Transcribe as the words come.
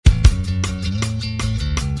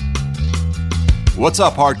What's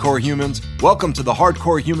up, hardcore humans? Welcome to the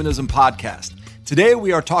Hardcore Humanism Podcast. Today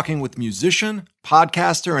we are talking with musician,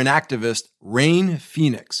 podcaster, and activist Rain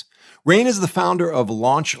Phoenix. Rain is the founder of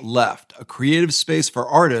Launch Left, a creative space for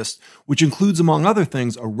artists, which includes, among other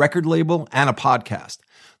things, a record label and a podcast.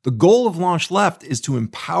 The goal of Launch Left is to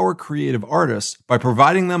empower creative artists by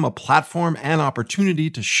providing them a platform and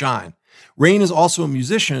opportunity to shine. Rain is also a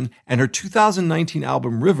musician, and her 2019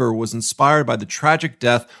 album River was inspired by the tragic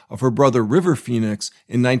death of her brother River Phoenix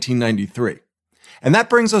in 1993. And that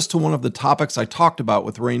brings us to one of the topics I talked about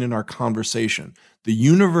with Rain in our conversation, the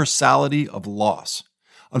universality of loss.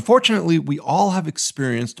 Unfortunately, we all have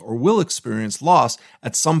experienced or will experience loss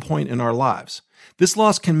at some point in our lives. This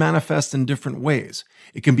loss can manifest in different ways.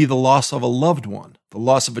 It can be the loss of a loved one, the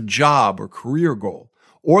loss of a job or career goal,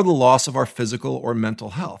 or the loss of our physical or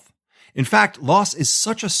mental health. In fact, loss is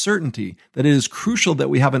such a certainty that it is crucial that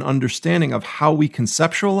we have an understanding of how we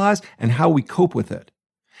conceptualize and how we cope with it.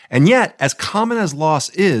 And yet, as common as loss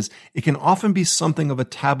is, it can often be something of a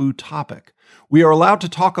taboo topic. We are allowed to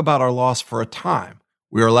talk about our loss for a time.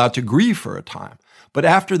 We are allowed to grieve for a time. But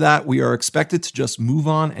after that, we are expected to just move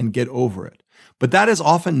on and get over it. But that is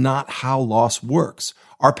often not how loss works.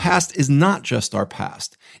 Our past is not just our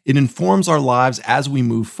past. It informs our lives as we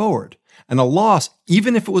move forward. And a loss,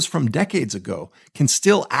 even if it was from decades ago, can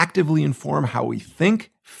still actively inform how we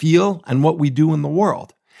think, feel, and what we do in the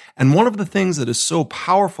world. And one of the things that is so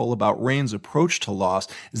powerful about Rain's approach to loss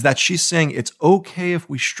is that she's saying it's okay if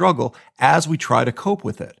we struggle as we try to cope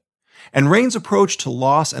with it. And Rain's approach to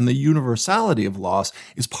loss and the universality of loss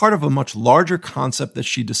is part of a much larger concept that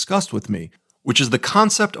she discussed with me, which is the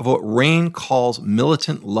concept of what Rain calls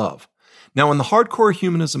militant love. Now, in the Hardcore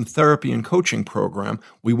Humanism Therapy and Coaching Program,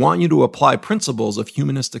 we want you to apply principles of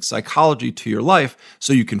humanistic psychology to your life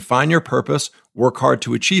so you can find your purpose, work hard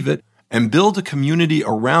to achieve it, and build a community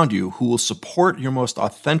around you who will support your most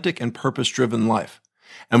authentic and purpose-driven life.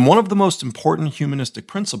 And one of the most important humanistic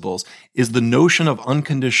principles is the notion of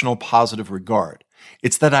unconditional positive regard.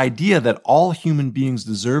 It's that idea that all human beings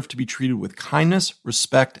deserve to be treated with kindness,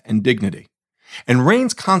 respect, and dignity. And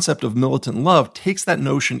Rain's concept of militant love takes that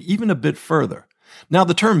notion even a bit further. Now,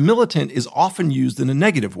 the term militant is often used in a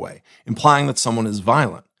negative way, implying that someone is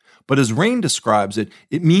violent. But as Rain describes it,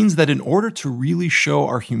 it means that in order to really show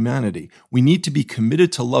our humanity, we need to be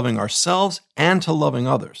committed to loving ourselves and to loving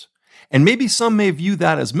others. And maybe some may view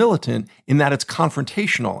that as militant in that it's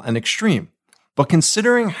confrontational and extreme. But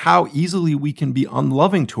considering how easily we can be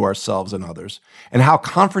unloving to ourselves and others, and how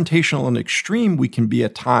confrontational and extreme we can be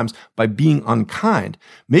at times by being unkind,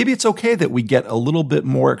 maybe it's okay that we get a little bit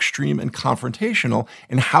more extreme and confrontational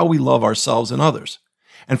in how we love ourselves and others.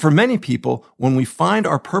 And for many people, when we find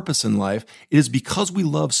our purpose in life, it is because we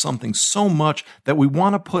love something so much that we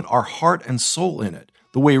want to put our heart and soul in it,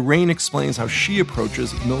 the way Rain explains how she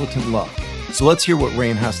approaches militant love. So let's hear what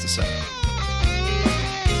Rain has to say.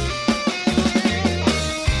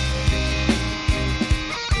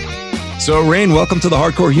 So, Rain, welcome to the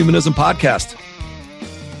Hardcore Humanism Podcast.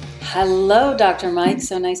 Hello, Dr. Mike.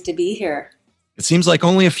 So nice to be here. It seems like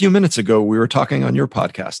only a few minutes ago we were talking on your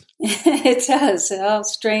podcast. It does. How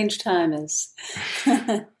strange time is.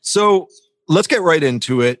 So let's get right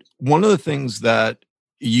into it. One of the things that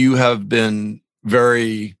you have been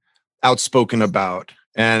very outspoken about,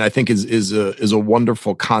 and I think is a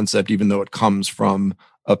wonderful concept, even though it comes from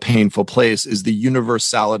a painful place, is the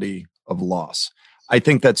universality of loss. I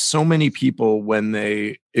think that so many people, when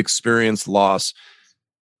they experience loss,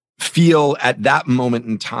 feel at that moment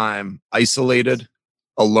in time isolated,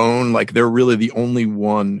 alone, like they're really the only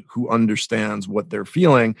one who understands what they're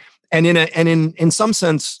feeling. And in some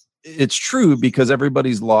sense, it's true because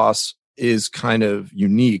everybody's loss is kind of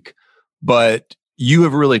unique. But you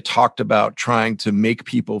have really talked about trying to make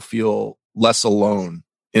people feel less alone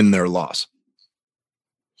in their loss.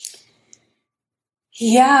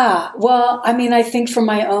 Yeah, well, I mean, I think from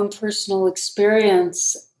my own personal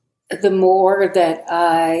experience, the more that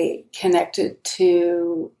I connected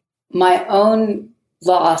to my own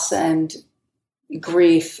loss and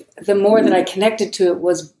grief, the more that I connected to it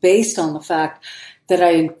was based on the fact that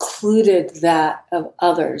I included that of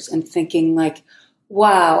others and thinking like,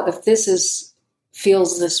 wow, if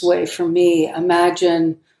feels this way for me,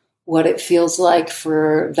 imagine what it feels like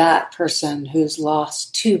for that person who's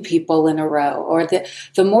lost two people in a row. Or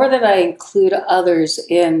the more that I include others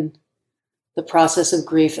in the process of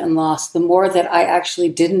grief and loss, the more that I actually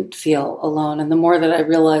didn't feel alone. And the more that I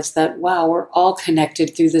realized that, wow, we're all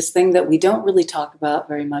connected through this thing that we don't really talk about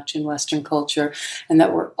very much in Western culture, and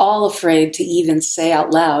that we're all afraid to even say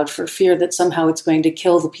out loud for fear that somehow it's going to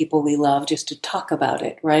kill the people we love just to talk about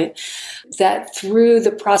it, right? that through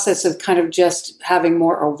the process of kind of just having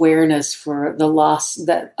more awareness for the loss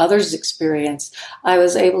that others experience, I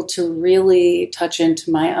was able to really touch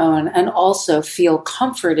into my own and also feel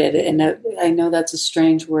comforted in it. I know that's a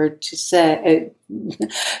strange word to say,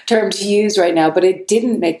 term to use right now, but it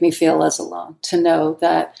didn't make me feel as alone to know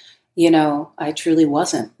that, I truly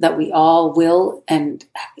wasn't, that we all will and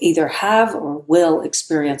either have or will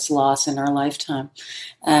experience loss in our lifetime.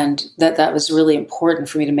 And that was really important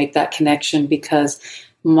for me to make that connection, because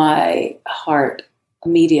my heart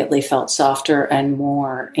immediately felt softer and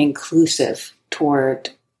more inclusive toward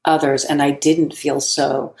others. And I didn't feel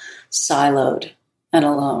so siloed and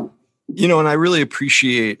alone. And I really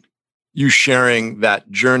appreciate you sharing that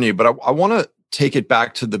journey, but I want to take it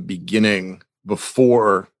back to the beginning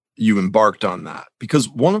before you embarked on that, because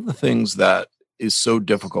one of the things that is so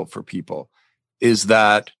difficult for people is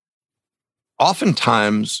that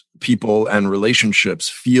oftentimes people and relationships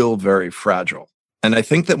feel very fragile. And I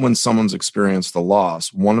think that when someone's experienced the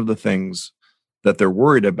loss, one of the things that they're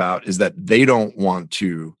worried about is that they don't want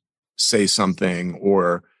to say something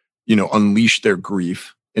or, unleash their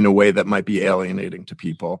grief in a way that might be alienating to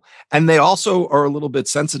people. And they also are a little bit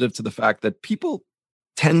sensitive to the fact that people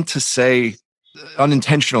tend to say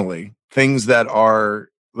unintentionally things that are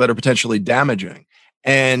potentially damaging,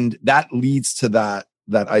 and that leads to that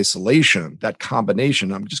isolation, that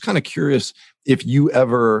combination. I'm just kind of curious if you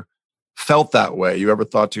ever felt that way. You ever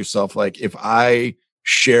thought to yourself, like, if I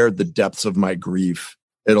shared the depths of my grief,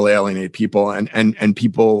 it'll alienate people, and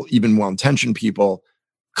people, even well-intentioned people,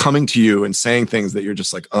 coming to you and saying things that you're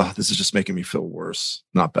just like, oh, this is just making me feel worse,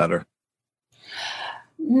 not better?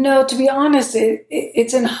 No, to be honest,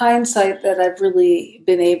 it's in hindsight that I've really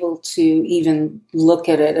been able to even look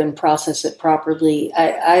at it and process it properly.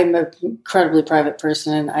 I'm an incredibly private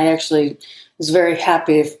person, and I actually was very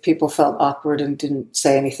happy if people felt awkward and didn't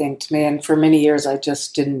say anything to me. And for many years, I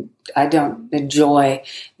don't enjoy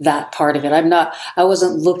that part of it. I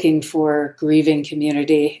wasn't looking for grieving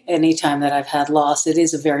community anytime that I've had loss. It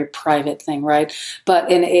is a very private thing, right?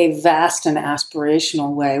 But in a vast and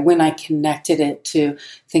aspirational way, when I connected it to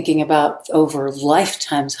thinking about over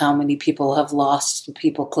lifetimes how many people have lost the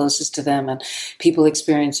people closest to them, and people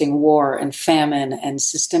experiencing war and famine and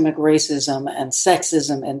systemic racism and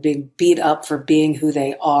sexism and being beat up for being who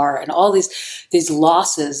they are, and all these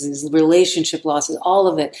losses, these relationship losses, all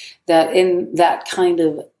of it, that in that kind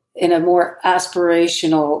of, in a more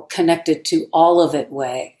aspirational, connected to all of it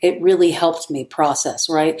way, it really helped me process,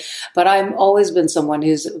 right? But I've always been someone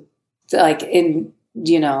who's like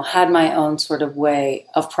had my own sort of way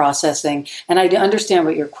of processing. And I understand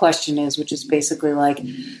what your question is, which is basically like,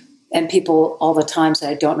 and people all the time say,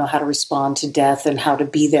 I don't know how to respond to death and how to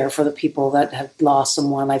be there for the people that have lost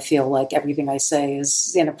someone. I feel like everything I say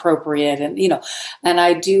is inappropriate. And, and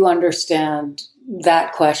I do understand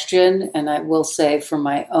that question. And I will say, for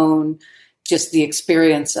my own, just the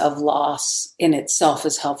experience of loss in itself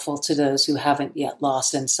is helpful to those who haven't yet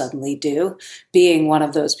lost and suddenly do. Being one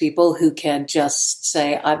of those people who can just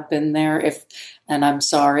say, I've been there, and I'm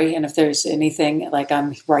sorry. And if there's anything, like,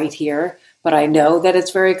 I'm right here. But I know that it's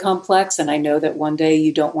very complex, and I know that one day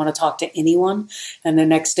you don't want to talk to anyone, and the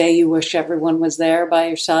next day you wish everyone was there by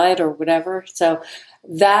your side or whatever. So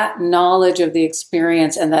that knowledge of the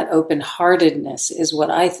experience and that open-heartedness is what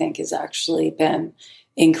I think has actually been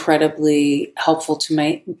incredibly helpful to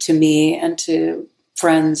me and to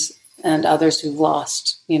friends and others who've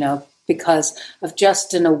lost, because of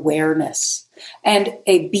just an awareness and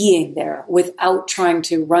a being there without trying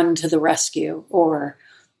to run to the rescue or,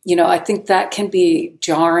 I think that can be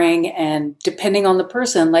jarring, and depending on the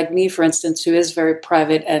person, like me, for instance, who is very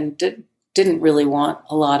private and didn't really want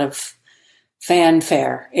a lot of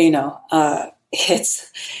fanfare,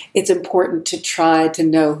 it's important to try to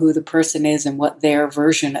know who the person is and what their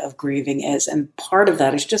version of grieving is. And part of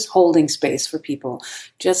that is just holding space for people,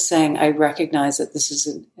 just saying, I recognize that this is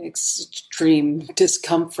an extreme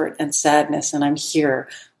discomfort and sadness, and I'm here.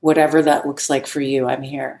 Whatever that looks like for you, I'm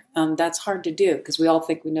here. That's hard to do because we all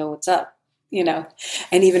think we know what's up, and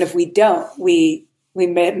even if we don't, we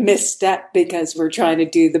may misstep because we're trying to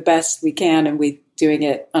do the best we can, and we're doing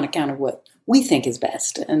it on account of what we think is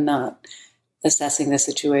best and not assessing the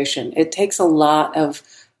situation. It takes a lot of,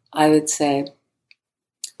 I would say,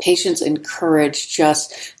 patience and courage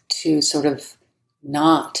just to sort of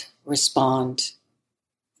not respond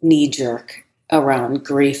knee-jerk around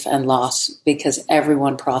grief and loss, because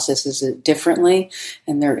everyone processes it differently,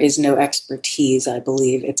 and there is no expertise, I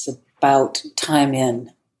believe. It's about time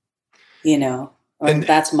in, and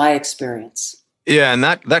that's my experience. Yeah, and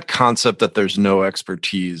that concept that there's no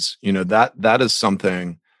expertise, that is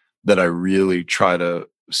something that I really try to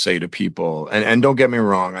say to people, and don't get me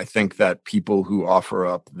wrong, I think that people who offer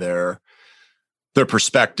up their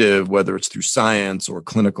perspective, whether it's through science or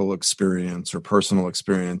clinical experience or personal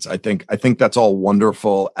experience, I think that's all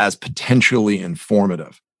wonderful as potentially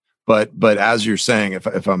informative. But as you're saying,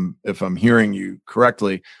 if I'm hearing you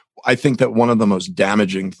correctly, I think that one of the most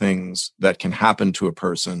damaging things that can happen to a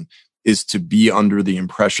person is to be under the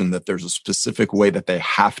impression that there's a specific way that they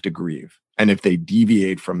have to grieve. And if they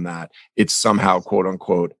deviate from that, it's somehow, quote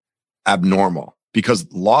unquote, abnormal,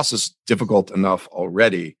 because loss is difficult enough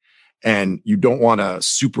already. And you don't want to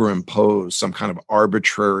superimpose some kind of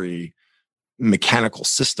arbitrary mechanical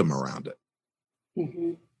system around it.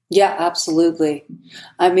 Mm-hmm. Yeah, absolutely.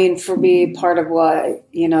 I mean, for me, part of why,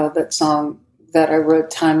 that song that I wrote,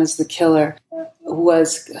 Time is the Killer,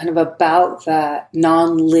 was kind of about that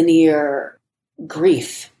nonlinear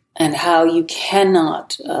grief and how you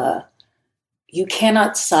cannot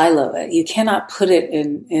silo it. You cannot put it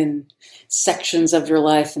in sections of your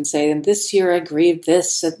life and say, and this year I grieved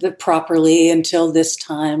this properly until this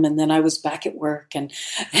time, and then I was back at work, and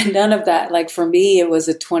none of that. Like, for me, it was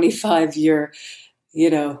a 25-year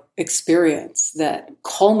experience that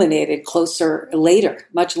culminated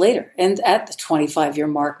much later. And at the 25-year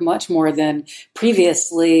mark, much more than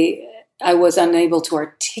previously, I was unable to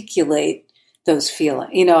articulate those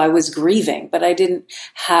feelings. I was grieving, but I didn't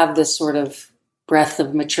have this sort of breadth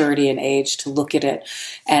of maturity and age to look at it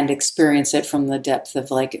and experience it from the depth of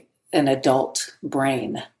like an adult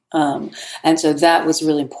brain. And so that was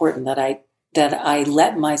really important, that I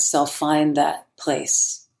let myself find that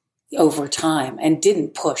place over time and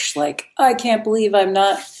didn't push, like, I can't believe I'm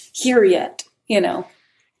not here yet,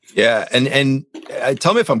 Yeah. And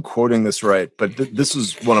tell me if I'm quoting this right, but this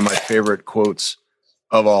is one of my favorite quotes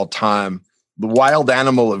of all time. The wild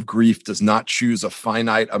animal of grief does not choose a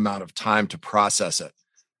finite amount of time to process it.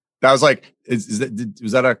 That was like, is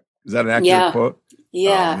that an accurate quote?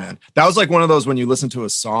 Yeah. Oh, man. That was like one of those when you listen to a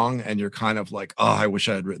song and you're kind of like, oh, I wish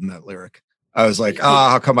I had written that lyric. I was like,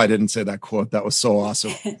 how come I didn't say that quote? That was so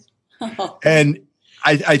awesome. And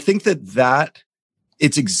I think that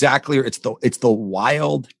it's the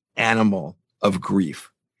wild animal of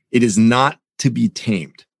grief. It is not to be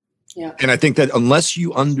tamed. Yeah. And I think that unless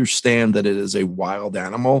you understand that it is a wild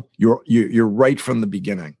animal, you're right from the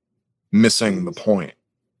beginning missing the point,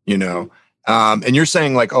 and you're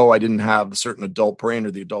saying like, oh, I didn't have the certain adult brain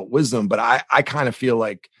or the adult wisdom, but I kind of feel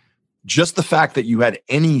like just the fact that you had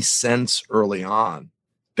any sense early on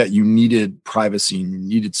that you needed privacy, you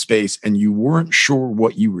needed space, and you weren't sure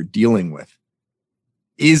what you were dealing with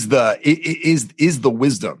is the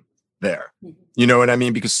wisdom there. You know what I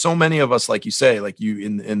mean? Because so many of us, like you say, like you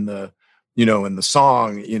in the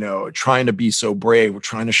song, trying to be so brave, we're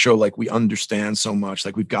trying to show like we understand so much,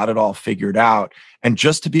 like we've got it all figured out. And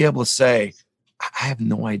just to be able to say, I have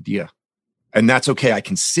no idea. And that's okay. I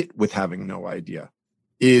can sit with having no idea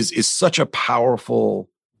is such a powerful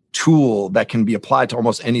tool that can be applied to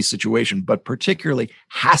almost any situation, but particularly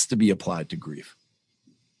has to be applied to grief.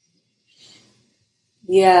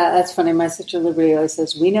 Yeah, that's funny. My sister Liberty always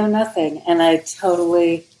says, we know nothing. And I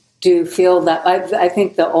totally do feel that. I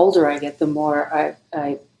think the older I get, the more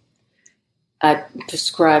I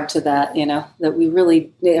prescribe to that, that we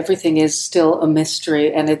really, everything is still a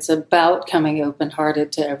mystery, and it's about coming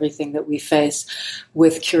open-hearted to everything that we face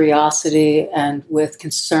with curiosity and with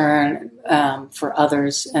concern for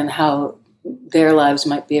others and how their lives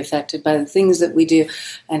might be affected by the things that we do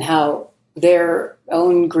and how their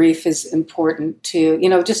own grief is important to,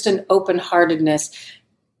 just an open-heartedness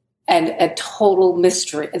and a total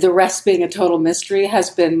mystery. The rest being a total mystery has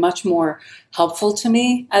been much more helpful to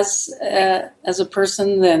me as a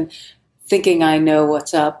person than thinking I know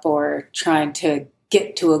what's up or trying to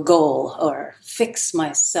get to a goal or fix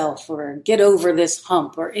myself or get over this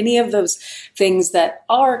hump or any of those things that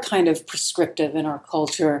are kind of prescriptive in our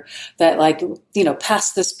culture that like,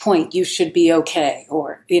 past this point, you should be okay.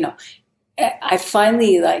 Or, I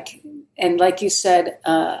finally and like you said,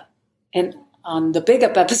 and on the Big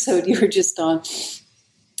Up episode you were just on,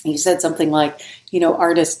 you said something like,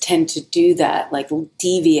 artists tend to do that, like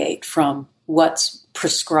deviate from what's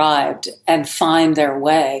prescribed and find their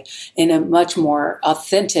way in a much more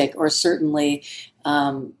authentic or certainly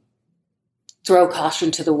throw caution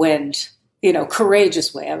to the wind,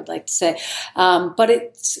 courageous way, I would like to say. But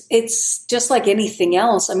it's just like anything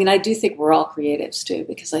else. I mean, I do think we're all creatives too,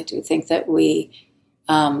 because I do think that we,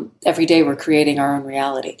 every day we're creating our own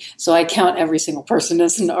reality. So I count every single person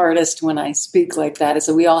as an artist when I speak like that. And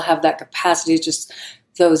so we all have that capacity, just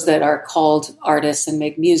those that are called artists and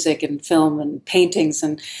make music and film and paintings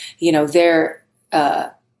and, they're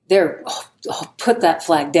put that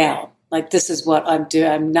flag down Like, this is what I'm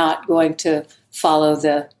doing. I'm not going to follow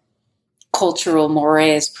the cultural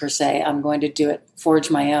mores per se. I'm going to do it, forge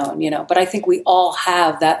my own, But I think we all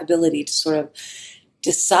have that ability to sort of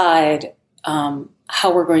decide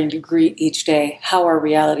how we're going to greet each day, how our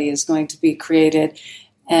reality is going to be created.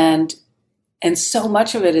 And so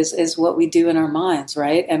much of it is what we do in our minds,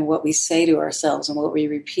 right? And what we say to ourselves and what we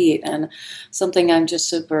repeat. And something I'm just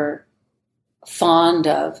super fond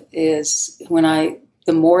of is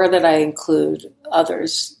the more that I include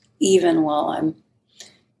others, even while I'm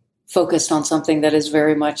focused on something that is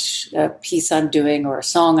very much a piece I'm doing or a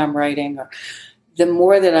song I'm writing, or the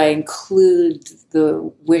more that I include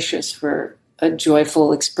the wishes for a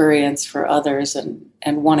joyful experience for others and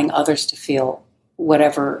wanting others to feel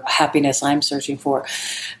whatever happiness I'm searching for,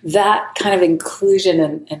 that kind of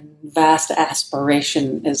inclusion and vast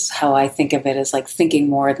aspiration is how I think of it, as like thinking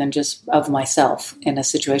more than just of myself in a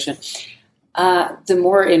situation. The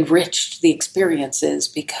more enriched the experience is,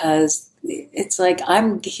 because it's like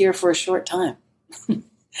I'm here for a short time.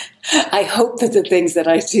 I hope that the things that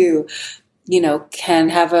I do, can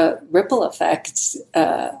have a ripple effect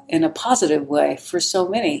in a positive way for so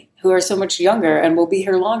many who are so much younger and will be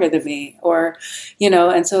here longer than me,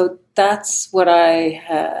 and so that's what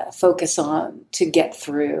I focus on to get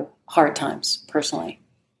through hard times personally.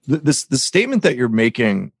 The statement that you're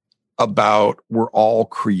making about we're all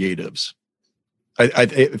creatives, I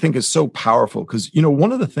think is so powerful, because,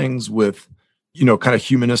 one of the things with, kind of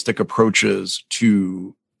humanistic approaches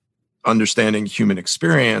to understanding human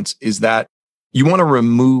experience is that you want to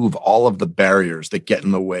remove all of the barriers that get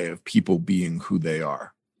in the way of people being who they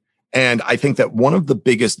are. And I think that one of the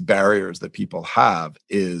biggest barriers that people have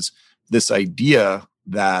is this idea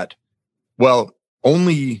that, well,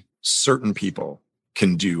 only certain people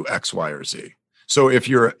can do X, Y, or Z. So if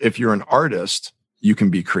you're an artist, you can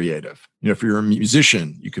be creative. If you're a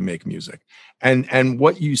musician, you can make music. And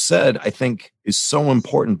what you said, I think, is so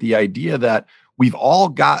important. The idea that we've all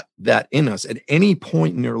got that in us at any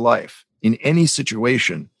point in your life, in any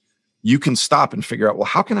situation, you can stop and figure out, well,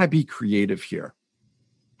 how can I be creative here?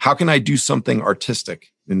 How can I do something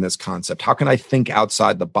artistic in this concept? How can I think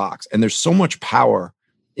outside the box? And there's so much power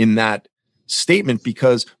in that statement,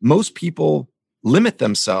 because most people limit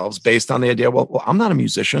themselves based on the idea, well, I'm not a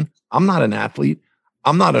musician. I'm not an athlete.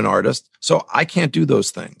 I'm not an artist. So I can't do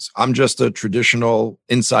those things. I'm just a traditional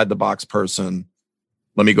inside the box person.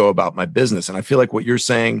 Let me go about my business. And I feel like what you're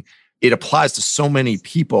saying, it applies to so many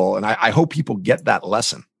people. And I hope people get that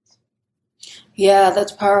lesson. Yeah,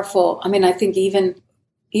 that's powerful. I mean, I think even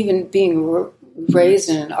being raised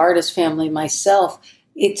in an artist family myself,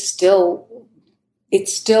 it still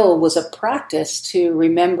was a practice to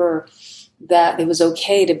remember that it was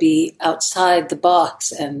okay to be outside the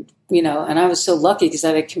box. And, and I was so lucky because I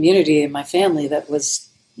had a community in my family that was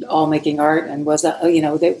all making art and was that,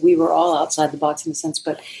 that we were all outside the box in a sense.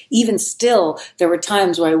 But even still, there were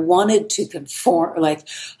times where I wanted to conform, like,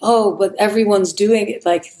 oh, but everyone's doing it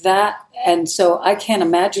like that. And so I can't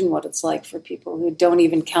imagine what it's like for people who don't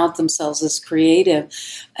even count themselves as creative,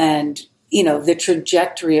 and, the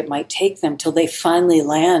trajectory it might take them till they finally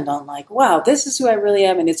land on like, wow, this is who I really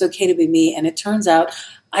am. And it's okay to be me. And it turns out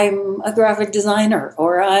I'm a graphic designer,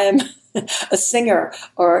 or I'm a singer,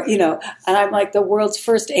 or, and I'm like the world's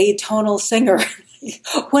first atonal singer,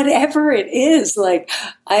 whatever it is. Like,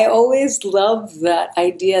 I always love that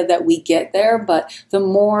idea that we get there, but the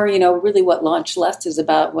more, really what Launch Left is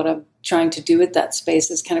about, what I'm trying to do with that space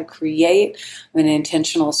is kind of create an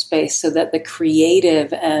intentional space so that the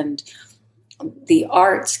creative and the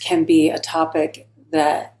arts can be a topic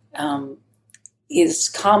that, is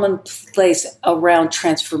commonplace around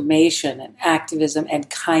transformation and activism and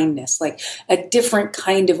kindness, like a different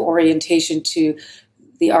kind of orientation to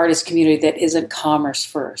the artist community that isn't commerce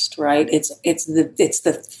first, right? It's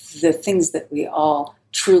the things that we all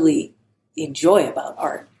truly enjoy about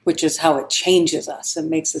art, which is how it changes us and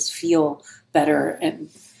makes us feel better.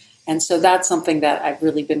 And so that's something that I've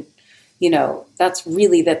really been, that's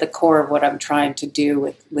really at the core of what I'm trying to do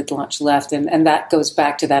with Launch Left. And that goes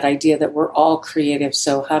back to that idea that we're all creative.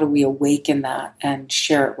 So how do we awaken that and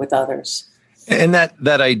share it with others? And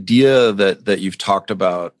that idea that you've talked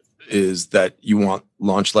about is that you want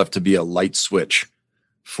Launch Left to be a light switch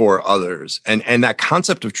for others. And that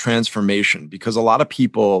concept of transformation, because a lot of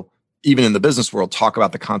people, even in the business world, talk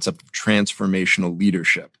about the concept of transformational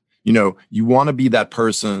leadership. You want to be that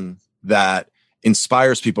person that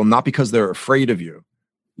inspires people, not because they're afraid of you,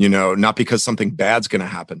 not because something bad's going to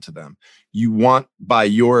happen to them. You want, by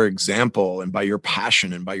your example and by your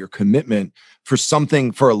passion and by your commitment,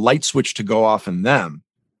 for a light switch to go off in them,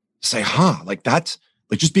 say, like that's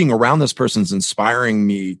like just being around this person's inspiring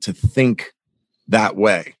me to think that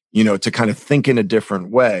way, to kind of think in a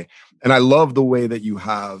different way. And I love the way that you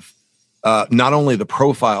have not only the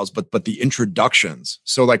profiles, but the introductions.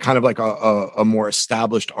 So like kind of like a more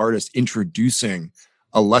established artist introducing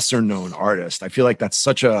a lesser known artist. I feel like that's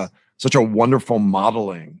such a wonderful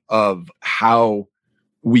modeling of how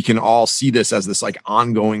we can all see this as this like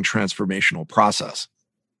ongoing transformational process.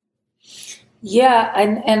 Yeah,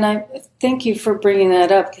 and I thank you for bringing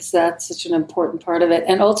that up, because that's such an important part of it.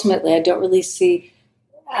 And ultimately, I don't really see.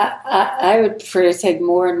 I would prefer to take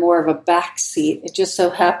more and more of a back seat. It just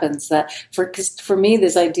so happens that for me,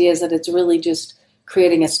 this idea is that it's really just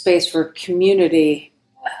creating a space for community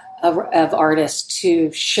of artists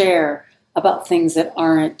to share about things that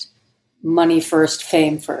aren't money first,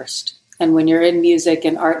 fame first. And when you're in music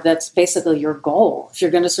and art, that's basically your goal. If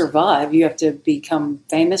you're going to survive, you have to become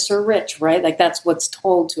famous or rich, right? Like that's what's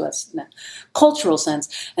told to us in a cultural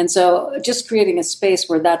sense. And so just creating a space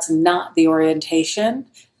where that's not the orientation,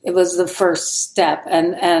 it was the first step.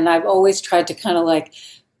 And I've always tried to kind of like,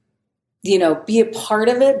 be a part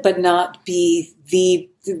of it, but not be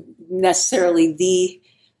necessarily the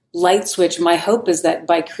light switch. My hope is that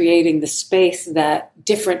by creating the space that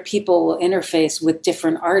different people will interface with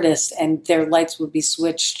different artists and their lights will be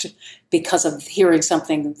switched because of hearing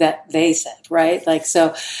something that they said, right? Like,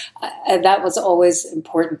 so that was always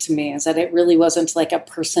important to me, is that it really wasn't like a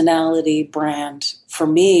personality brand for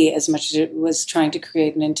me as much as it was trying to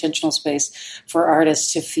create an intentional space for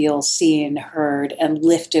artists to feel seen, heard, and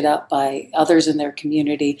lifted up by others in their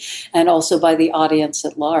community, and also by the audience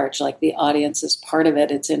at large. Like the audience is part of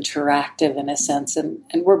it. It's interactive in a sense. And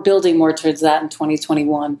we're building more towards that in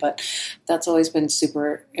 2021, but that's always been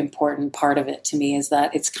super important part of it to me, is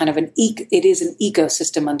that it's kind of it is an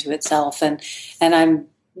ecosystem unto itself. And I'm,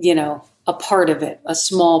 a part of it, a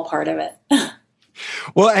small part of it.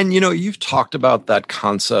 Well, and you've talked about that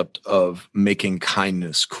concept of making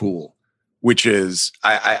kindness cool, which is,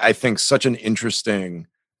 I think, such an interesting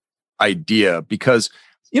idea because,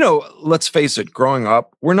 let's face it, growing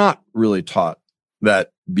up, we're not really taught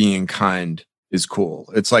that being kind is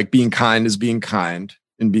cool. It's like being kind is being kind,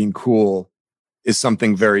 and being cool is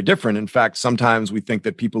something very different. In fact, sometimes we think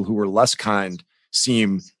that people who are less kind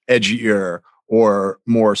seem edgier or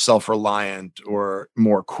more self-reliant or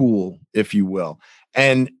more cool, if you will.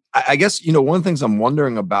 And I guess, one of the things I'm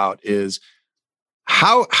wondering about is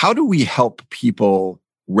how do we help people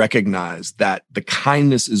recognize that the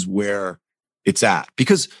kindness is where it's at?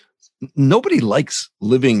 Because nobody likes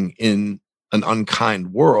living in an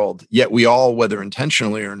unkind world, yet we all, whether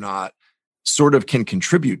intentionally or not, sort of can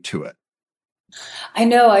contribute to it. I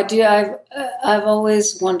know, I do. I've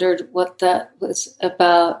always wondered what that was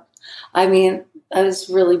about. I mean, I was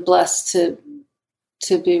really blessed to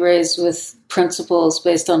be raised with principles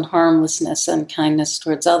based on harmlessness and kindness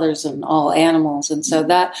towards others and all animals. And so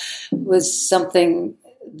that was something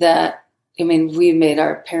that, we made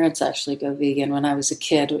our parents actually go vegan when I was a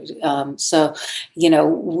kid. So, we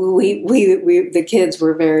the kids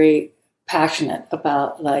were very passionate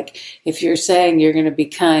about, like, if you're saying you're going to be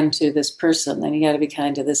kind to this person, then you got to be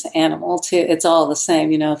kind to this animal too. It's all the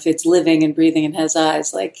same, if it's living and breathing and has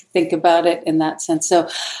eyes, like, think about it in that sense. So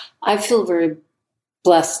I feel very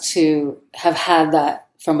blessed to have had that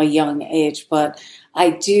from a young age, but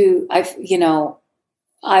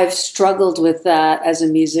I've struggled with that as a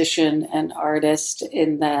musician and artist,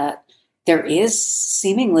 in that there is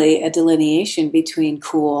seemingly a delineation between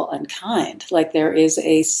cool and kind. Like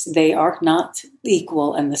they are not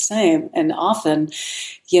equal and the same. And often,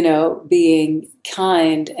 being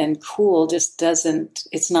kind and cool just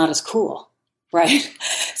it's not as cool. Right.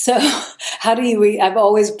 So I've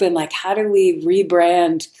always been like, how do we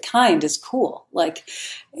rebrand kind as cool? Like,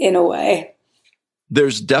 in a way.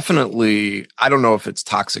 There's definitely, I don't know if it's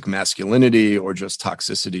toxic masculinity or just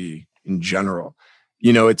toxicity in general.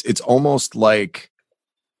 It's almost like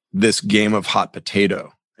this game of hot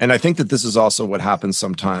potato. And I think that this is also what happens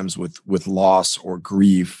sometimes with loss or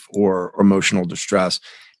grief or emotional distress,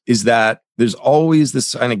 is that there's always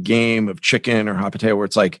this kind of game of chicken or hot potato where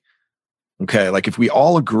it's like, okay, like if we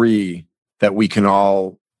all agree that we can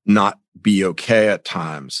all not be okay at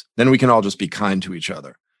times, then we can all just be kind to each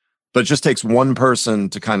other. But it just takes one person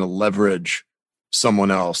to kind of leverage someone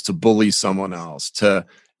else, to bully someone else, to,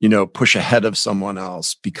 push ahead of someone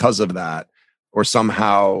else because of that, or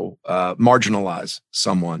somehow marginalize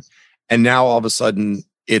someone. And now all of a sudden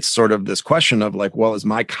it's sort of this question of like, well, is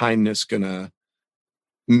my kindness going to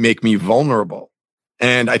make me vulnerable?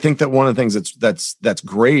 And I think that one of the things that's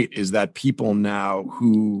great is that people now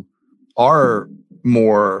who are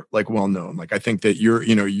more like well known, like I think that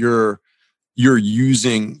you're you're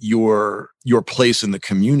using your place in the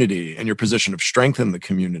community and your position of strength in the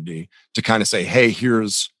community to kind of say, hey,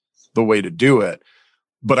 here's the way to do it.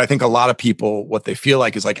 But I think a lot of people, what they feel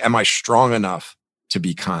like is like, am I strong enough to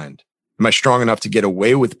be kind? Am I strong enough to get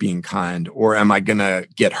away with being kind? Or am I going to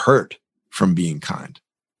get hurt from being kind?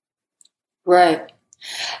 Right.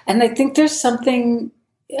 And I think there's something,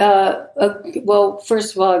 well,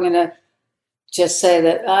 first of all, I'm going to just say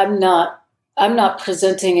that I'm not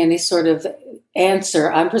presenting any sort of answer.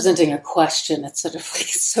 I'm presenting a question. It's sort of like a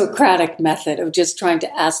Socratic method of just trying to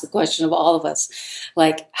ask the question of all of us,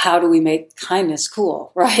 like, how do we make kindness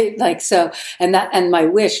cool, right? Like, so, and my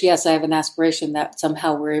wish, yes, I have an aspiration that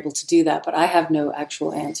somehow we're able to do that, but I have no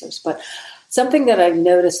actual answers. But something that I've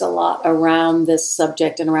noticed a lot around this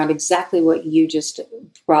subject and around exactly what you just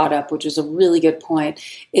brought up, which is a really good point,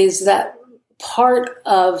 is that part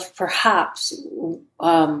of perhaps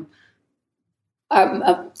a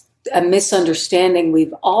misunderstanding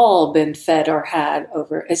we've all been fed or had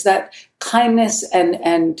over is that kindness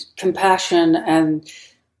and compassion and,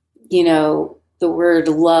 the word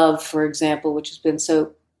love, for example, which has been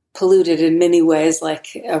so polluted in many ways, like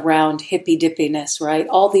around hippy dippiness, right?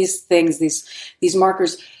 All these things, these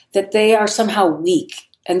markers, that they are somehow weak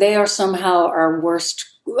and they are somehow our most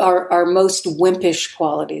wimpish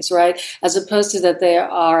qualities, right? As opposed to that they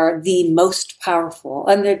are the most powerful.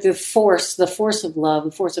 And the force of love,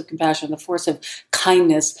 the force of compassion, the force of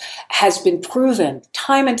kindness has been proven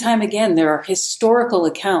time and time again. There are historical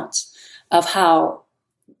accounts of how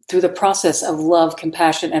through the process of love,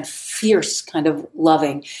 compassion, and fierce kind of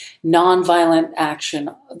loving, nonviolent action,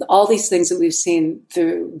 all these things that we've seen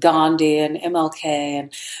through Gandhi and MLK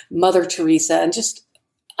and Mother Teresa and just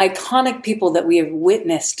iconic people that we have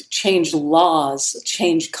witnessed change laws,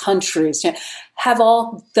 change countries, have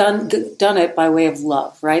all done it by way of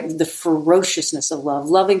love, right? The ferociousness of love,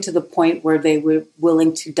 loving to the point where they were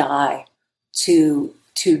willing to die to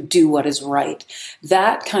do what is right.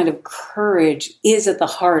 That kind of courage is at the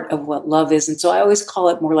heart of what love is. And so I always call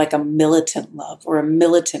it more like a militant love or a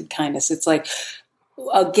militant kindness. It's like,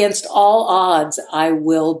 against all odds, I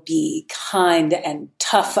will be kind and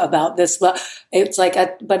tough about this love. It's like,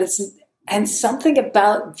 and something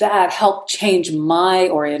about that helped change my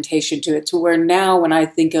orientation to it, to where now when I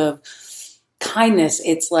think of kindness,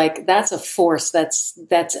 it's like, that's a force that's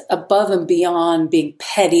above and beyond being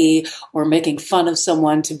petty or making fun of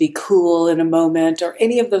someone to be cool in a moment or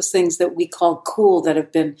any of those things that we call cool that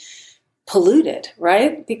have been polluted,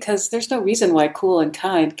 right? Because there's no reason why cool and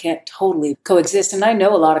kind can't totally coexist. And I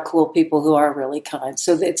know a lot of cool people who are really kind.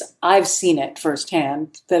 So I've seen it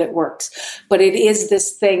firsthand that it works. But it is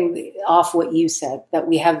this thing off what you said, that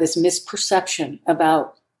we have this misperception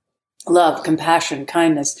about love, compassion,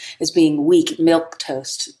 kindness as being weak,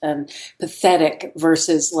 milquetoast, and pathetic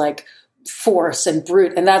versus like force and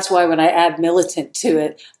brute. And that's why when I add militant to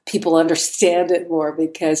it, people understand it more,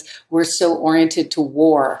 because we're so oriented to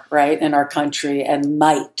war, right, in our country, and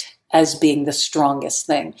might as being the strongest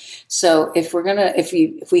thing. So if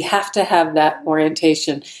we have to have that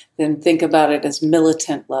orientation, then think about it as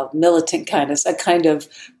militant love, militant kindness, a kind of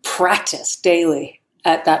practice daily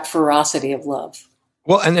at that ferocity of love.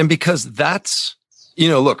 Well, and because that's,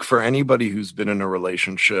 look, for anybody who's been in a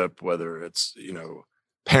relationship, whether it's,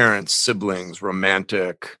 parents, siblings,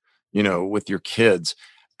 romantic, with your kids.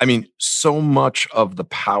 I mean, so much of the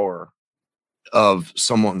power of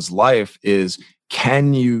someone's life is,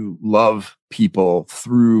 can you love people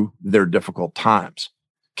through their difficult times?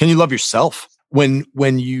 Can you love yourself? When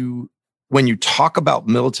you talk about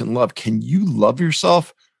militant love, can you love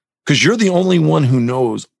yourself? Because you're the only one who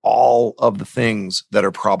knows all of the things that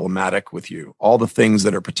are problematic with you, all the things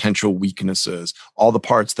that are potential weaknesses, all the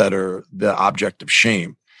parts that are the object of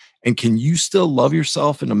shame. And can you still love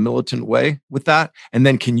yourself in a militant way with that? And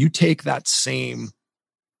then can you take that same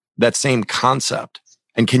concept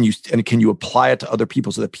and can you apply it to other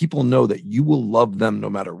people so that people know that you will love them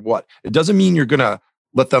no matter what? It doesn't mean you're going to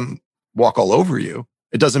let them walk all over you.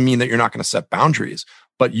 It doesn't mean that you're not going to set boundaries,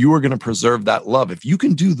 but you are going to preserve that love. If you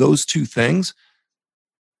can do those two things,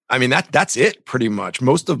 I mean, that's it pretty much.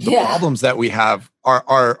 Most of the problems that we have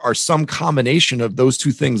are some combination of those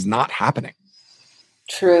two things not happening.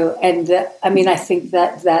 True. And I think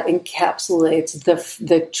that encapsulates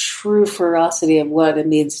the true ferocity of what it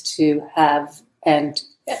means to have and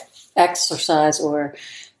exercise or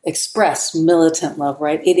express militant love,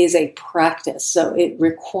 right? It is a practice. So it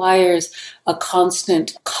requires a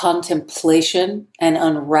constant contemplation and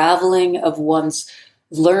unraveling of one's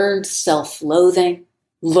learned self-loathing,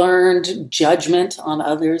 learned judgment on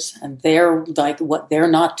others and their, like, what they're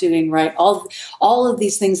not doing right. All of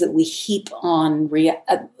these things that we heap on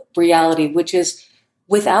reality, which is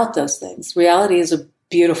without those things. Reality is a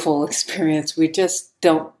beautiful experience. We just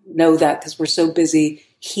don't know that because we're so busy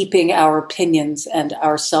heaping our opinions and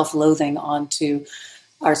our self-loathing onto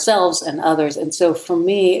ourselves and others. And so for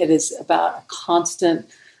me, it is about a constant,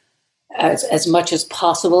 as much as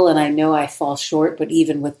possible. And I know I fall short, but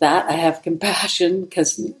even with that, I have compassion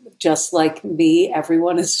because just like me,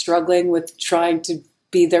 everyone is struggling with trying to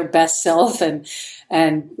be their best self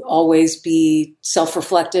and always be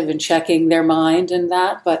self-reflective and checking their mind and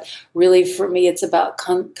that. But really for me, it's about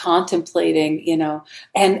contemplating,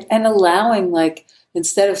 and allowing, like,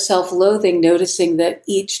 instead of self-loathing, noticing that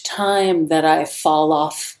each time that I fall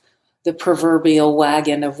off the proverbial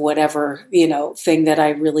wagon of whatever, thing that I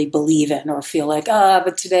really believe in or feel like,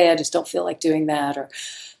 but today I just don't feel like doing that, or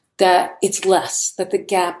that it's less, that the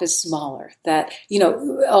gap is smaller, that,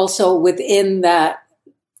 also within that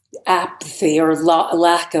apathy or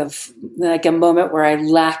lack of, like, a moment where I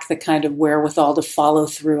lack the kind of wherewithal to follow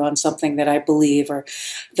through on something that I believe, or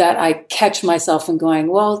that I catch myself and going,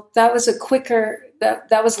 well, that was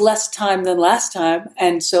that was less time than last time.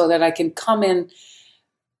 And so that I can come in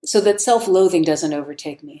so that self-loathing doesn't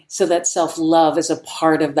overtake me, so that self-love is a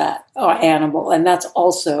part of that animal. And that's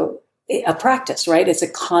also a practice, right? It's a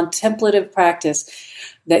contemplative practice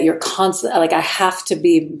that you're constantly, like, I have to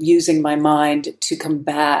be using my mind to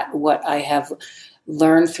combat what I have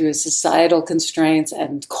learned through societal constraints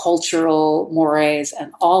and cultural mores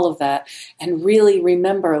and all of that. And really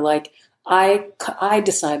remember, like, I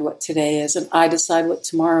decide what today is and I decide what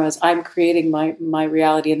tomorrow is. I'm creating my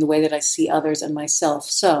reality in the way that I see others and myself.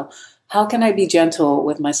 So how can I be gentle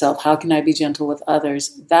with myself? How can I be gentle with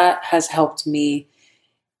others? That has helped me.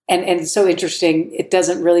 And it's so interesting. It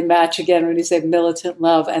doesn't really match again when you say militant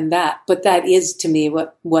love and that, but that is to me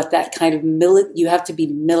what that kind of you have to be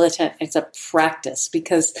militant. It's a practice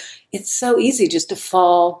because it's so easy just to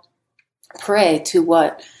fall prey to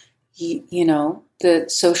what, the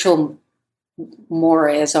social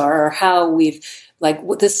mores are, or how we've, like,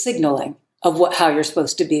 the signaling of how you're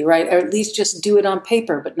supposed to be, right? Or at least just do it on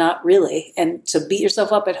paper, but not really. And so beat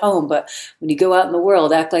yourself up at home, but when you go out in the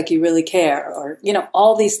world, act like you really care, or,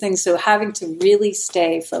 all these things. So having to really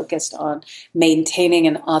stay focused on maintaining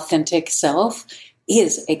an authentic self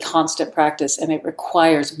is a constant practice, and it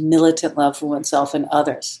requires militant love for oneself and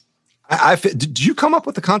others. Did you come up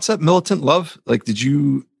with the concept militant love? Like, did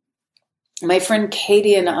you? My friend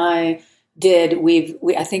Katie and I did.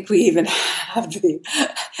 I think we even have the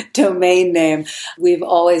domain name. We've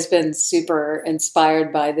always been super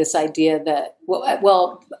inspired by this idea that,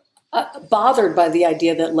 bothered by the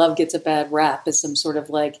idea that love gets a bad rap as some sort of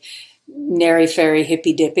like nary-fairy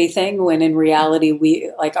hippy-dippy thing, when in reality we,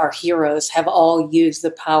 like, our heroes have all used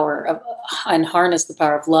the power of and harnessed the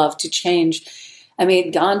power of love to change. I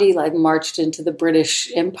mean, Gandhi, like, marched into the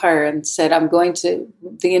British Empire and said, the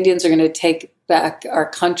Indians are going to take back our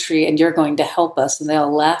country and you're going to help us. And they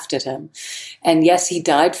all laughed at him. And yes, he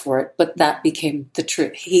died for it, but that became the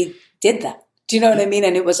truth. He did that. Do you know what I mean?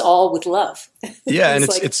 And it was all with love. Yeah. And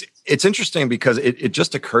it's interesting because it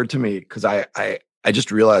just occurred to me, because I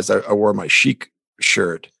just realized I wore my chic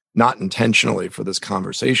shirt, not intentionally for this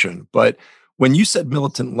conversation. But when you said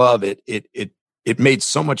militant love, it made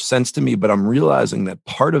so much sense to me, but I'm realizing that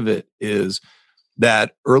part of it is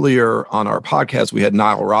that earlier on our podcast, we had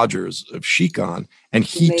Nile Rodgers of Chic on, and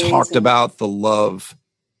he talked about the love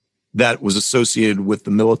that was associated with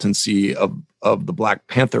the militancy of the Black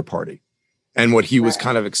Panther Party. And what he was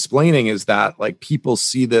kind of explaining is that, like, people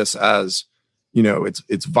see this as,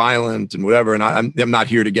 it's violent and whatever. And I'm not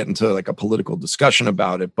here to get into like a political discussion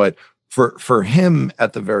about it, but for him,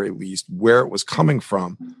 at the very least, where it was coming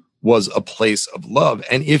from was a place of love.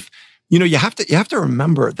 And if, you have to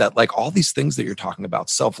remember that, like, all these things that you're talking about,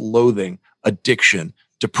 self-loathing, addiction,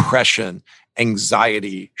 depression,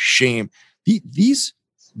 anxiety, shame, these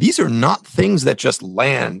are not things that just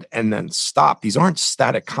land and then stop. These aren't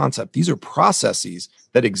static concepts. These are processes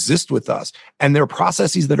that exist with us. And they're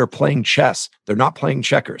processes that are playing chess. They're not playing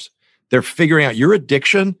checkers. They're figuring out, your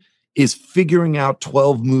addiction is figuring out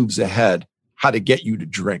 12 moves ahead how to get you to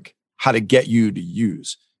drink, how to get you to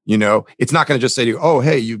use. It's not going to just say to you, oh,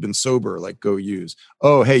 hey, you've been sober, like, go use.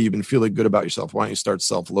 Oh, hey, you've been feeling good about yourself. Why don't you start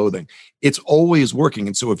self-loathing? It's always working.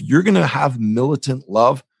 And so if you're going to have militant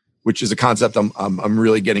love, which is a concept I'm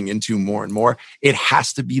really getting into more and more, it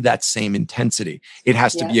has to be that same intensity. It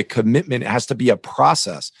has to be a commitment. It has to be a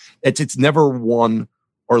process. It's never won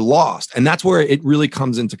or lost. And that's where it really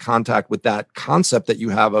comes into contact with that concept that you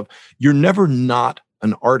have of, you're never not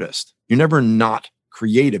an artist. You're never not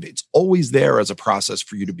creative. It's always there as a process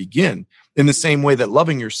for you to begin, in the same way that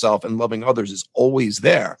loving yourself and loving others is always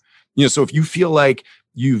there. So if you feel like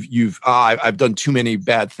I've done too many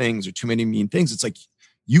bad things or too many mean things. It's like,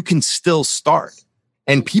 you can still start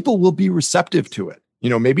and people will be receptive to it,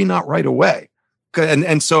 maybe not right away.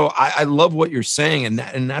 And so I love what you're saying.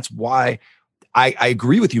 And that's why I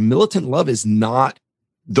agree with you. Militant love is not,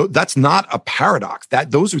 that's not a paradox.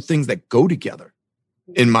 Those are things that go together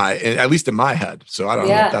at least in my head. So I don't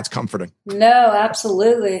know if that's comforting. No,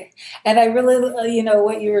 absolutely. And I really,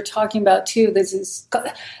 what you were talking about too, there's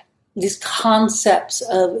these concepts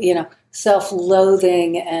of,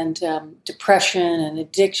 self-loathing and depression and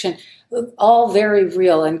addiction, all very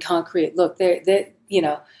real and concrete. Look,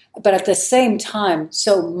 but at the same time,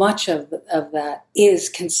 so much of that is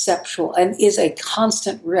conceptual and is a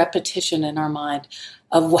constant repetition in our mind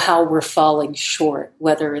of how we're falling short,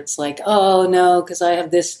 whether it's like, oh no, because I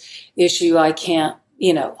have this issue, I can't,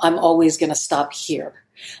 I'm always going to stop here.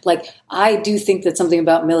 Like, I do think that something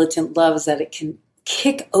about militant love is that it can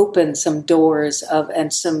kick open some doors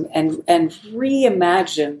and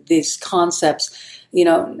reimagine these concepts.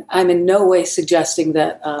 I'm in no way suggesting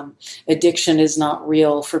that addiction is not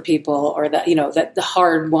real for people, or that, that the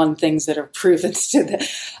hard-won things that are proven to them.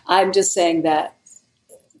 I'm just saying that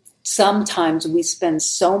sometimes we spend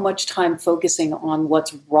so much time focusing on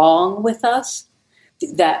what's wrong with us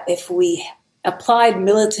that if we applied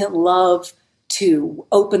militant love to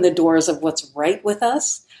open the doors of what's right with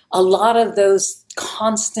us, a lot of those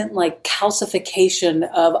constant calcification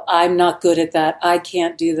of I'm not good at that, I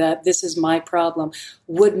can't do that, this is my problem,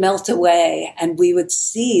 would melt away, and we would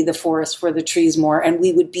see the forest for the trees more, and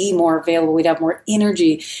we would be more available. We'd have more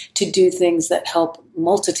energy to do things that help a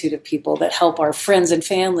multitude of people, that help our friends and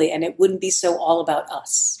family, and it wouldn't be so all about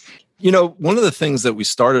us. One of the things that we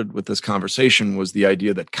started with this conversation was the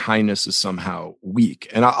idea that kindness is somehow weak.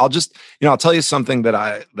 And I'll just, I'll tell you something that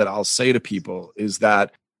I'll say to people is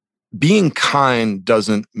that being kind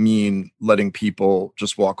doesn't mean letting people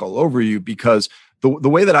just walk all over you, because the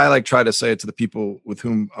way that I try to say it to the people with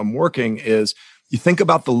whom I'm working is, you think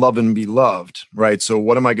about the love and be loved, right? So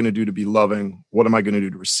what am I going to do to be loving? What am I going to do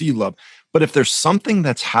to receive love? But if there's something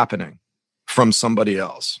that's happening from somebody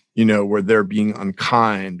else, where they're being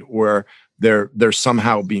unkind or they're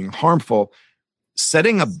somehow being harmful,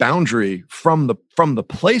 setting a boundary from the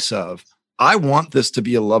place of, I want this to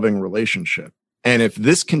be a loving relationship. And if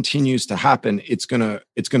this continues to happen, it's gonna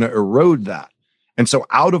erode that. And so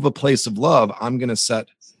out of a place of love, I'm gonna set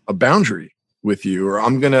a boundary with you, or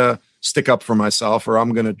I'm gonna stick up for myself, or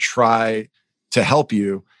I'm gonna try to help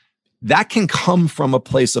you. That can come from a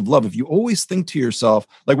place of love. If you always think to yourself,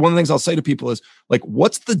 one of the things I'll say to people is,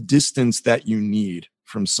 what's the distance that you need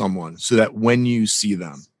from someone so that when you see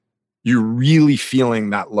them, you're really feeling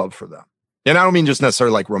that love for them? And I don't mean just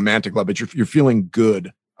necessarily romantic love, but you're feeling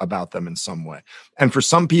good about them in some way. And for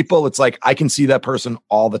some people, it's I can see that person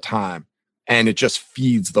all the time and it just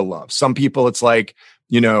feeds the love. Some people, it's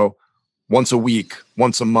once a week,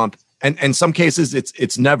 once a month. And in some cases,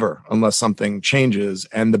 it's never, unless something changes.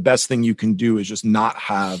 And the best thing you can do is just not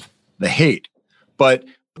have the hate. But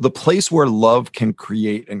the place where love can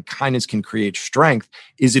create and kindness can create strength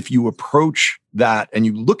is if you approach that and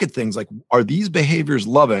you look at things like, are these behaviors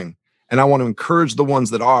loving? And I want to encourage the ones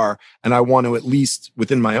that are, and I want to, at least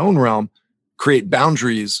within my own realm, create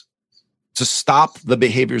boundaries to stop the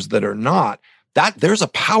behaviors that are not. That there's a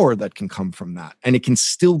power that can come from that, and it can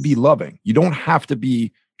still be loving. You don't have to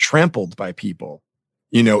be trampled by people,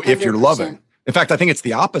 if you're loving. In fact, I think it's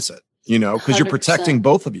the opposite, because you're protecting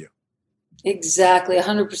both of you. Exactly,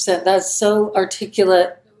 100%. That's so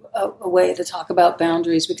articulate a way to talk about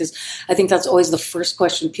boundaries, because I think that's always the first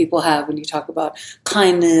question people have when you talk about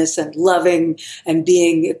kindness and loving and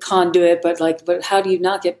being a conduit. But how do you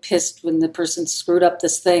not get pissed when the person screwed up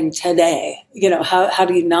this thing today? How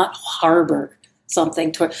do you not harbor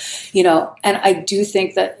something toward, and I do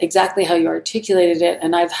think that exactly how you articulated it,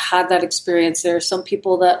 and I've had that experience. There are some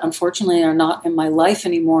people that unfortunately are not in my life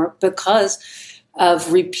anymore because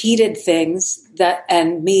of repeated things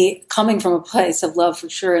and me coming from a place of love for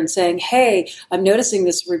sure and saying, hey, I'm noticing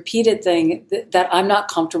this repeated thing that I'm not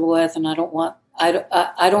comfortable with, and I don't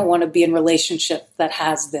want to be in a relationship that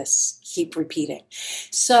has this keep repeating.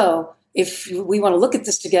 So if we want to look at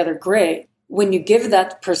this together, great. When you give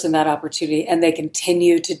that person that opportunity and they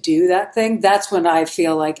continue to do that thing, that's when I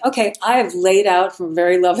feel like, okay, I have laid out from a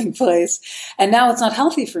very loving place and now it's not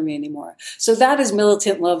healthy for me anymore. So that is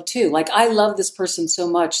militant love too. I love this person so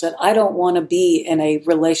much that I don't want to be in a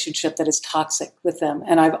relationship that is toxic with them.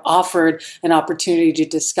 And I've offered an opportunity to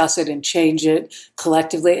discuss it and change it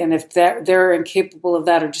collectively. And if they're incapable of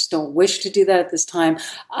that or just don't wish to do that at this time,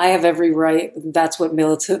 I have every right. That's what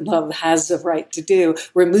militant love has the right to do.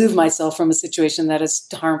 Remove myself from a situation that is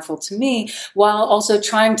harmful to me, while also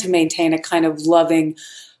trying to maintain a kind of loving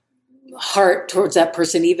heart towards that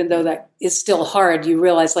person, even though that is still hard. You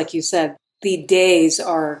realize, like you said, the days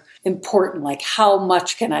are important. Like, how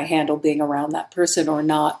much can I handle being around that person or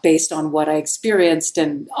not, based on what I experienced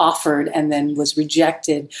and offered and then was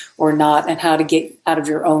rejected or not, and how to get out of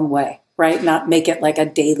your own way, right? Not make it like a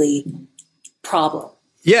daily problem.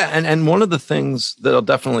 Yeah. And one of the things that I'll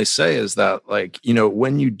definitely say is that, like, you know,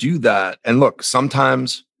 when you do that, and look,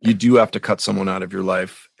 sometimes you do have to cut someone out of your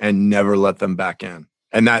life and never let them back in.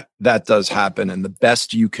 And that does happen. And the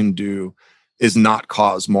best you can do is not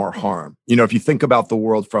cause more harm. You know, if you think about the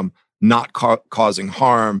world from not causing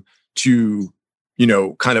harm to, you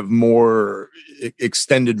know, kind of more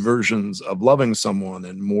extended versions of loving someone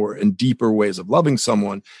and more and deeper ways of loving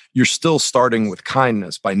someone, you're still starting with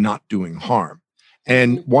kindness by not doing harm.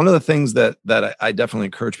 And one of the things that I definitely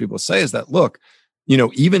encourage people to say is that, look, you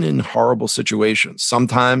know, even in horrible situations,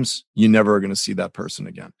 sometimes you never are going to see that person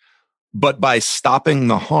again. But by stopping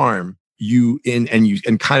the harm,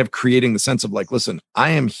 and kind of creating the sense of like, listen,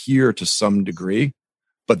 I am here to some degree,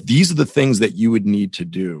 but these are the things that you would need to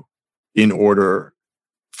do in order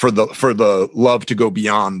for the love to go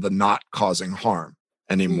beyond the not causing harm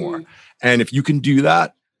anymore. And if you can do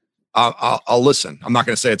that, I'll listen. I'm not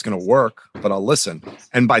going to say it's going to work, but I'll listen.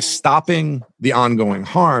 And by stopping the ongoing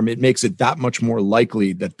harm, it makes it that much more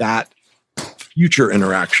likely that future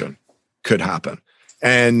interaction could happen.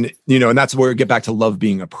 And, you know, and that's where we get back to love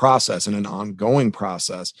being a process and an ongoing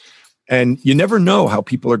process. And you never know how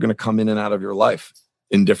people are going to come in and out of your life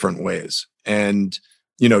in different ways. And,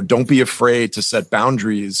 you know, don't be afraid to set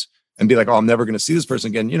boundaries and be like, oh, I'm never going to see this person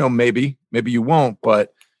again. You know, maybe you won't,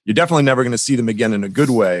 but you're definitely never going to see them again in a good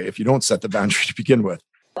way if you don't set the boundary to begin with.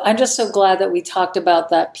 I'm just so glad that we talked about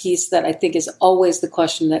that piece that I think is always the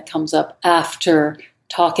question that comes up after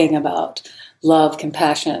talking about love,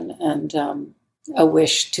 compassion, and a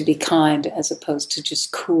wish to be kind as opposed to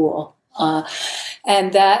just cool.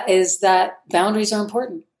 And that is that boundaries are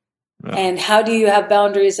important. Yeah. And how do you have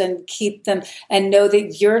boundaries and keep them and know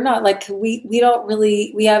that you're not like, we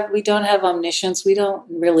don't have omniscience. We don't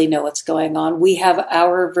really know what's going on. We have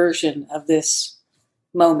our version of this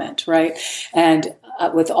moment, right? And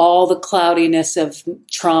with all the cloudiness of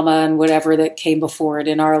trauma and whatever that came before it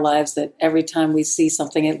in our lives, that every time we see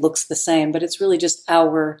something, it looks the same, but it's really just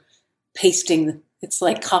our pasting. It's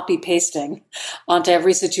like copy pasting onto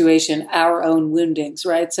every situation, our own woundings,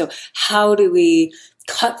 right? So how do we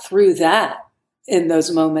cut through that in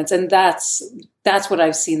those moments? And that's what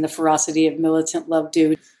I've seen the ferocity of militant love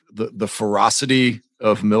do. The ferocity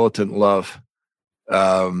of militant love,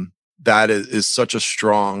 that is such a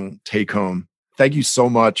strong take home. Thank you so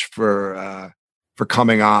much for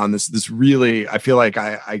coming on. This really, I feel like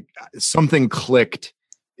I something clicked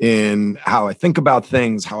in how I think about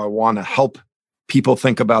things, how I want to help people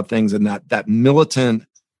think about things, and that militant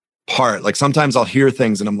part. Like sometimes I'll hear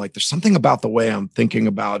things and I'm like, there's something about the way I'm thinking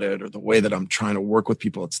about it or the way that I'm trying to work with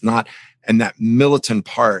people. It's not. And that militant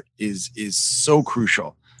part is so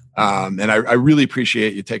crucial. And I really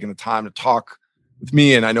appreciate you taking the time to talk with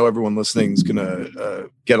me. And I know everyone listening is going to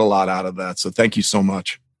get a lot out of that. So thank you so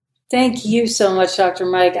much. Thank you so much, Dr.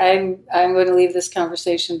 Mike. I'm going to leave this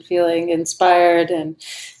conversation feeling inspired and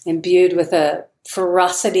imbued with a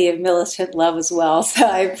ferocity of militant love as well. So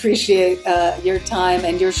I appreciate your time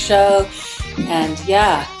and your show. And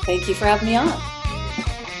yeah, thank you for having me on.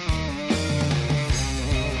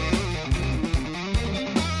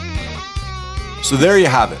 So there you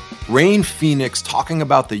have it. Rain Phoenix talking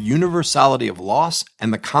about the universality of loss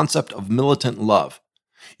and the concept of militant love.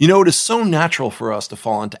 You know, it is so natural for us to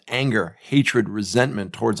fall into anger, hatred,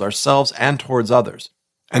 resentment towards ourselves and towards others.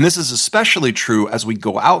 And this is especially true as we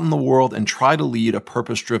go out in the world and try to lead a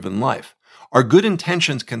purpose-driven life. Our good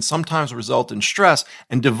intentions can sometimes result in stress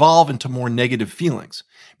and devolve into more negative feelings.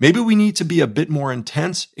 Maybe we need to be a bit more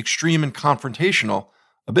intense, extreme, and confrontational,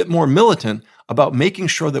 a bit more militant about making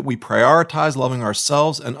sure that we prioritize loving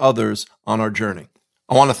ourselves and others on our journey.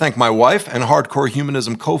 I want to thank my wife and Hardcore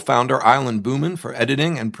Humanism co-founder Eileen Booman for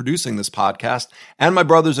editing and producing this podcast, and my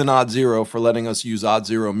brothers in Odd Zero for letting us use Odd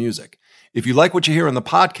Zero music. If you like what you hear in the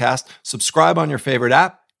podcast, subscribe on your favorite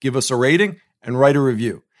app, give us a rating, and write a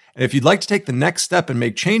review. And if you'd like to take the next step and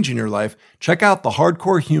make change in your life, check out the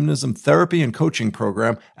Hardcore Humanism Therapy and Coaching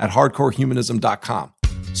Program at hardcorehumanism.com.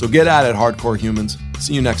 So get at it, Hardcore Humans.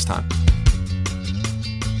 See you next time.